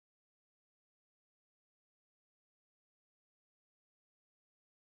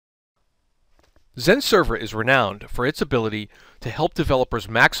Zend Server is renowned for its ability to help developers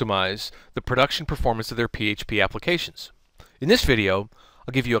maximize the production performance of their PHP applications. In this video,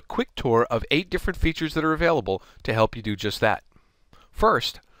 I'll give you a quick tour of 8 different features that are available to help you do just that.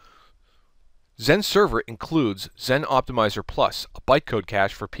 First, Zend Server includes Zend Optimizer Plus, a bytecode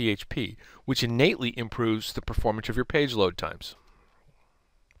cache for PHP, which innately improves the performance of your page load times.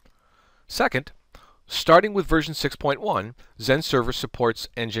 Second, starting with version 6.1, Zend Server supports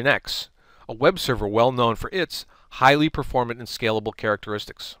Nginx, a web server well known for its highly performant and scalable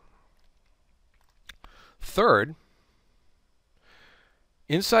characteristics. Third,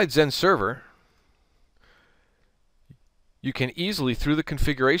 inside Zend Server, you can easily, through the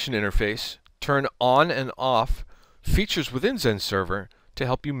configuration interface, turn on and off features within Zend Server to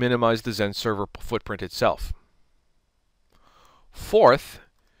help you minimize the Zend Server footprint itself. Fourth,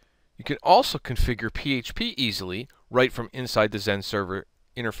 you can also configure PHP easily right from inside the Zend Server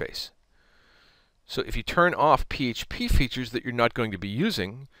interface. So if you turn off PHP features that you're not going to be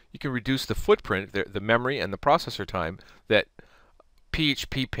using, you can reduce the footprint, the memory and the processor time that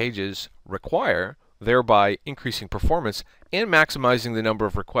PHP pages require, thereby increasing performance and maximizing the number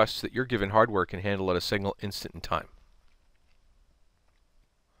of requests that your given hardware can handle at a single instant in time.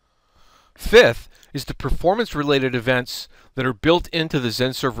 Fifth is the performance-related events that are built into the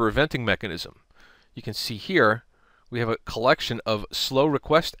Zend Server eventing mechanism. You can see here we have a collection of slow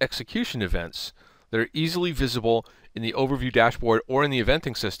request execution events that are easily visible in the overview dashboard or in the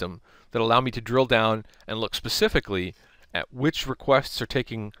eventing system that allow me to drill down and look specifically at which requests are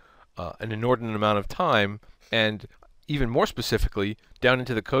taking an inordinate amount of time, and even more specifically down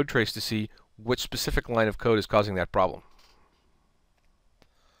into the code trace to see which specific line of code is causing that problem.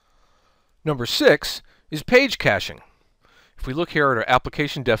 Number 6 is page caching. If we look here at our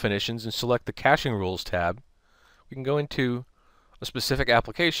application definitions and select the caching rules tab, we can go into a specific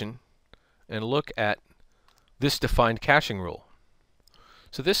application and look at this defined caching rule.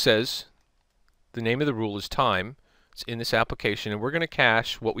 So this says the name of the rule is time. It's in this application, and we're going to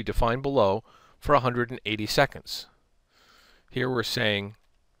cache what we define below for 180 seconds. Here we're saying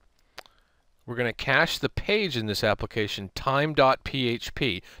we're going to cache the page in this application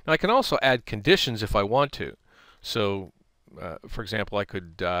time.php. Now I can also add conditions if I want to. So for example, I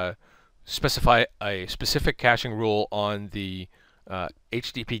could specify a specific caching rule on the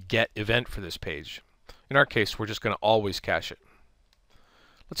HTTP GET event for this page. In our case, we're just going to always cache it.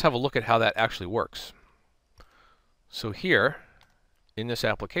 Let's have a look at how that actually works. So here, in this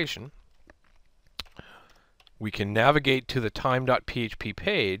application, we can navigate to the time.php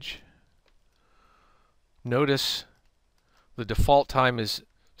page. Notice the default time is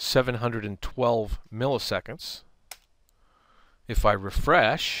 712 milliseconds. If I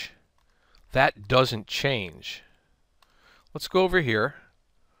refresh, that doesn't change. Let's go over here,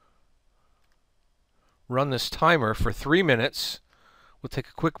 run this timer for 3 minutes. We'll take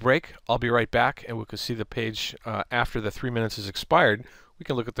a quick break. I'll be right back, and we can see the page after the 3 minutes is expired. We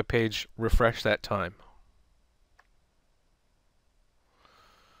can look at the page, refresh that time.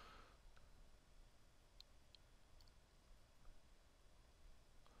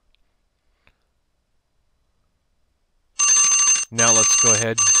 Now let's go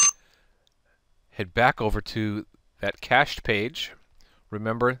ahead, head back over to that cached page.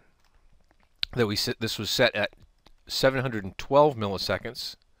 Remember that this was set at 712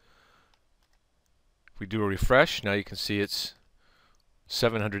 milliseconds. If we do a refresh, now you can see it's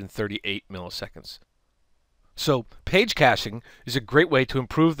 738 milliseconds. So page caching is a great way to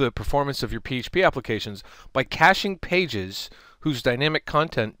improve the performance of your PHP applications by caching pages whose dynamic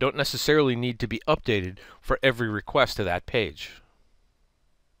content don't necessarily need to be updated for every request to that page.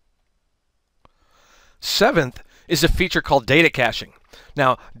 Seventh is a feature called data caching.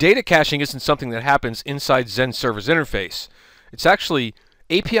 Now, data caching isn't something that happens inside Zend Server's interface. It's actually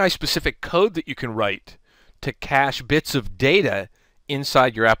API-specific code that you can write to cache bits of data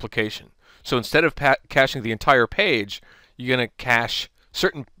inside your application. So instead of caching the entire page, you're going to cache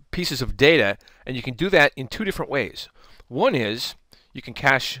certain pieces of data, and you can do that in 2 different ways. One is you can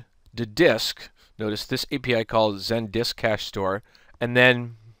cache the disk. Notice this API called Zend Disk Cache Store, and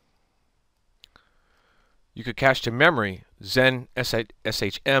then you could cache to memory, Zend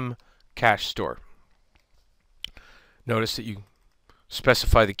SHM Cache Store. Notice that you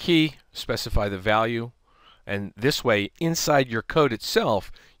specify the key, specify the value, and this way, inside your code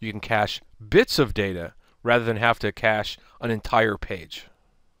itself, you can cache bits of data rather than have to cache an entire page.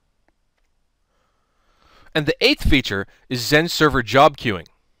 And the 8th feature is Zend Server job queuing.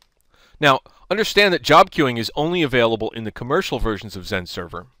 Now, understand that job queuing is only available in the commercial versions of Zend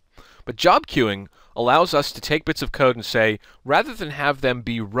Server, but job queuing allows us to take bits of code and say, rather than have them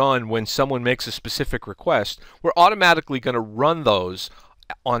be run when someone makes a specific request, we're automatically going to run those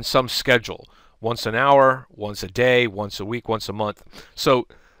on some schedule. Once an hour, once a day, once a week, once a month. So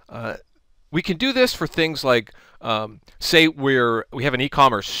we can do this for things like, say we have an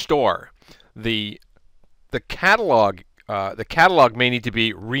e-commerce store. The catalog may need to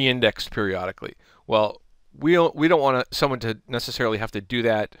be re-indexed periodically. Well, we don't want someone to necessarily have to do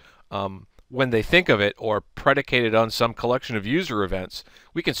that when they think of it or predicate it on some collection of user events.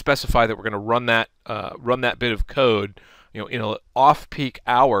 We can specify that we're going to run that bit of code, in off-peak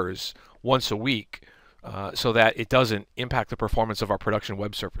hours once a week, so that it doesn't impact the performance of our production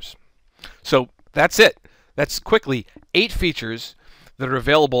web servers. So that's it. That's quickly 8 features that are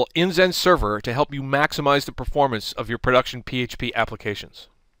available in Zend Server to help you maximize the performance of your production PHP applications.